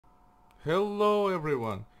Hello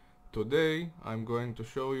everyone! Today I'm going to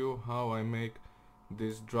show you how I make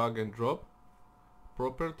this drag and drop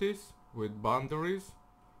properties with boundaries.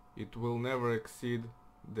 It will never exceed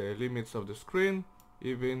the limits of the screen,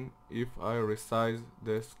 even if I resize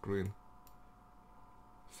the screen.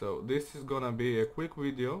 So this is gonna be a quick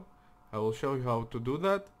video. I will show you how to do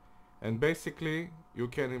that, and basically you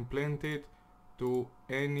can implement it to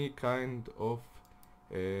any kind of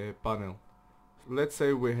panel. Let's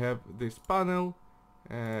say we have this panel.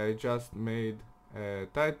 I just made a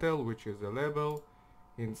title, which is a label.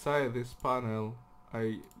 Inside this panel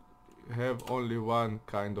I have only one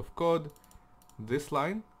kind of code, this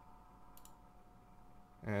line,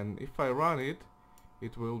 and if I run it,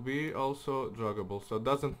 it will be also draggable. So it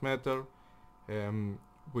doesn't matter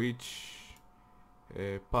which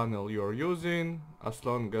panel you're using, as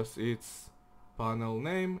long as it's panel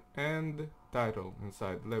name and title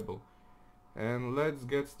inside label. And let's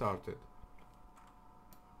get started.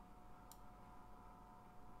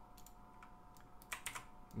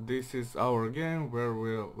 This is our game where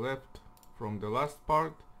we left from the last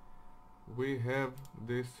part. We have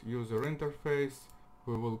this user interface.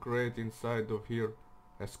 We will create inside of here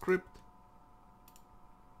a script,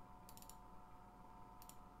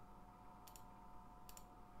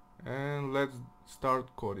 and let's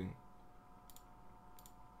start coding.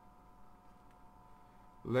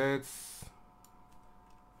 Let's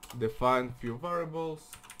define few variables.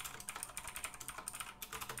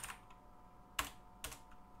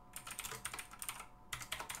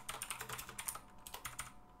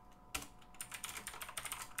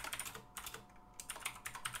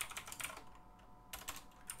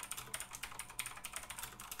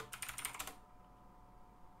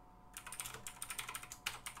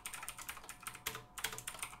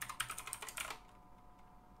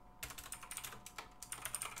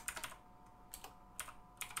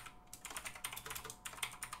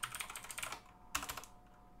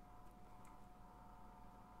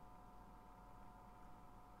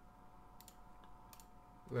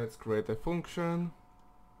 Let's create a function.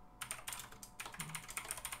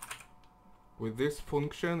 With this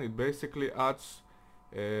function, it basically adds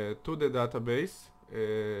to the database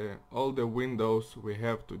all the windows we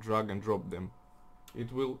have to drag and drop them.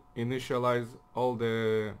 It will initialize all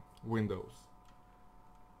the windows.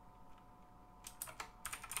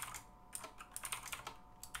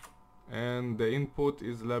 And the input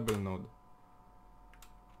is label node.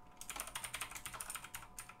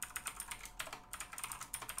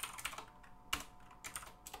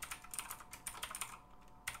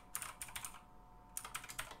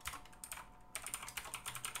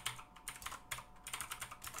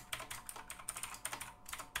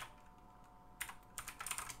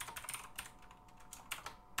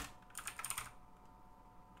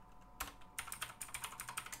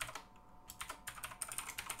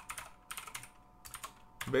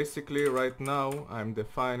 Basically right now I'm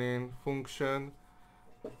defining functions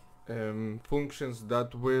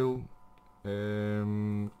that will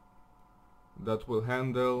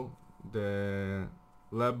handle the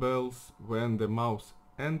labels when the mouse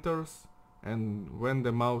enters and when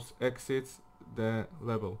the mouse exits the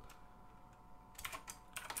label.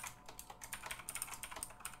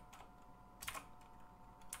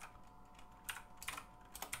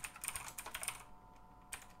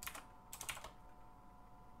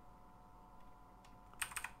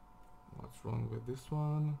 What's wrong with this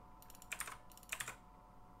one?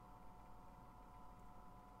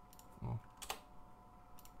 Oh.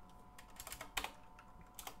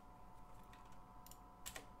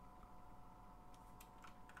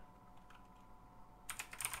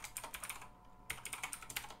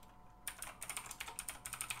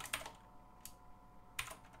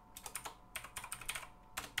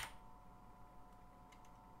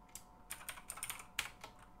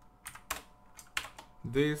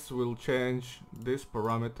 This will change, this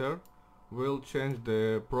parameter will change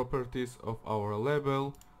the properties of our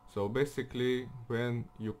label. So basically when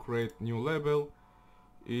you create new label,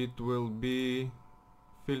 it will be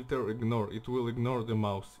filter ignore. It will ignore the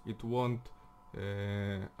mouse. It won't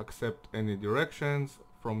accept any directions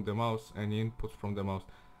from the mouse, any inputs from the mouse.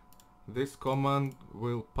 This command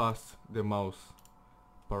will pass the mouse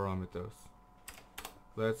parameters.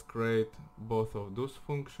 Let's create both of those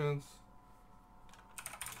functions.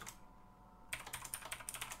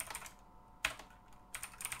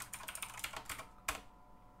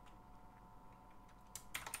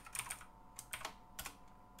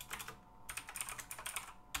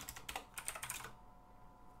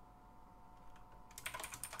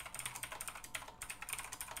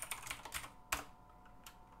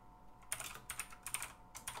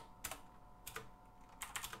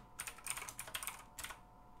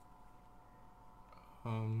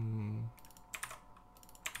 um,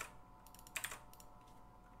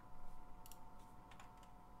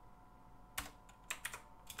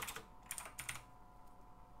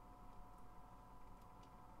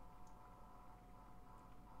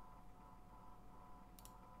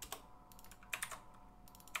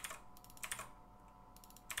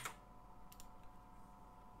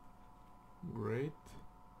 great.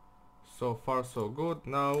 So far so good.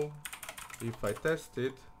 Now if I test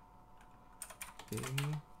it in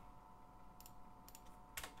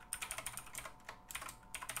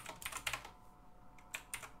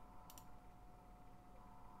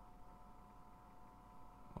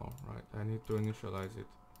right, I need to initialize it.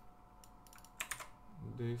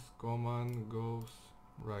 This command goes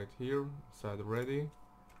right here inside ready.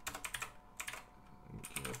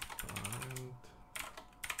 Get find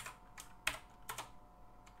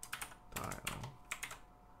tile.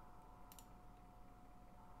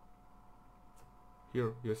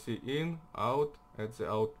 Here you see in, out at the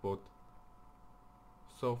output.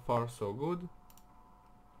 So far so good.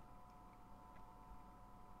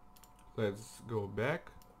 Let's go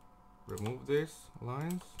back, remove these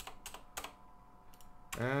lines,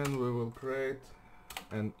 and we will create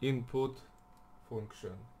an input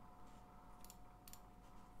function.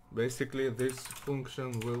 Basically this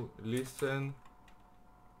function will listen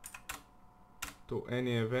to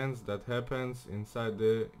any events that happens inside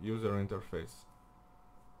the user interface.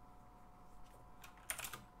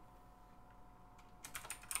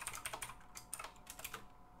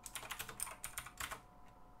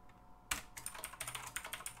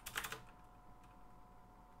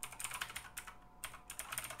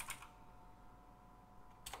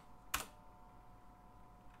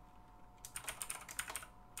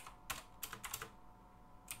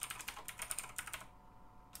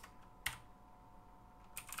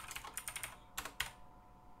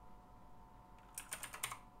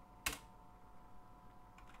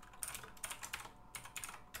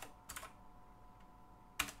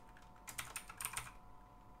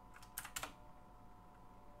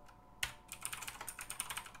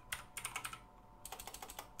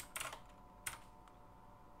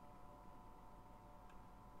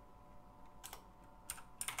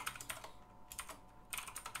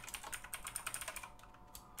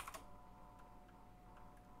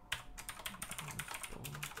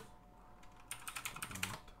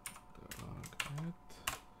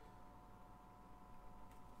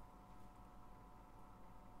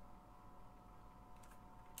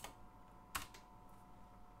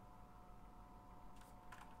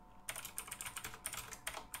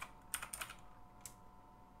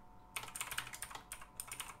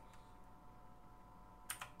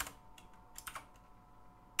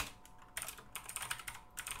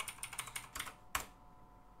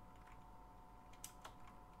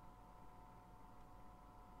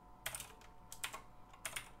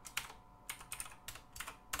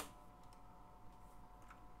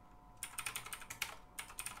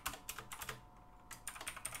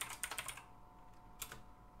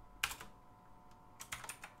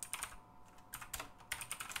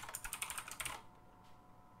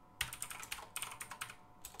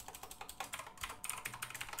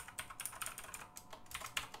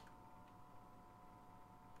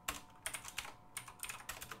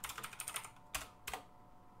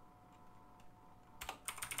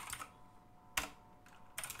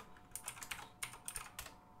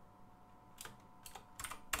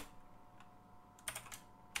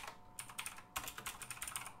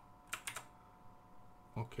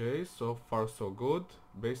 Okay, so far so good.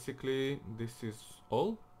 Basically this is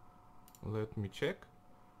all. Let me check.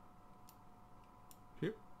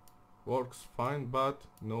 Here works fine, but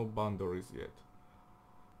no boundaries yet.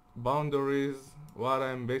 Boundaries, what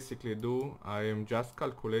I'm basically do, I am just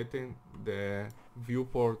calculating the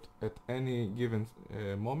viewport at any given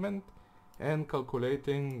moment and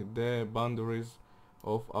calculating the boundaries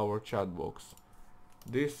of our chat box.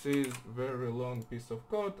 This is very long piece of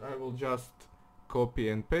code. I will just copy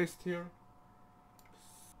and paste here.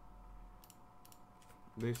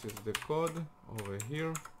 This is the code over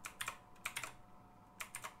here.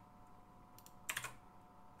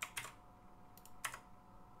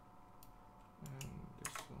 And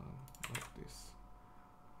this one like this.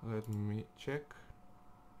 Let me check.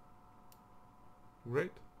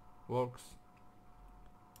 Great, works.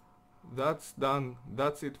 That's done.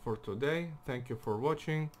 That's it for today. Thank you for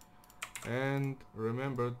watching, and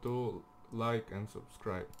remember to like and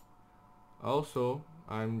subscribe. Also,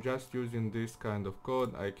 I'm just using this kind of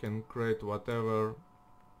code. I can create whatever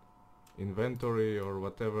inventory or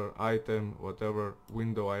whatever item, whatever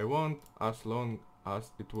window I want, as long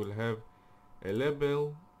as it will have a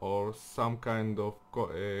label or some kind of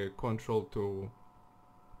control to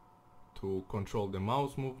control the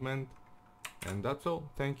mouse movement. And that's all.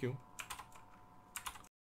 Thank you.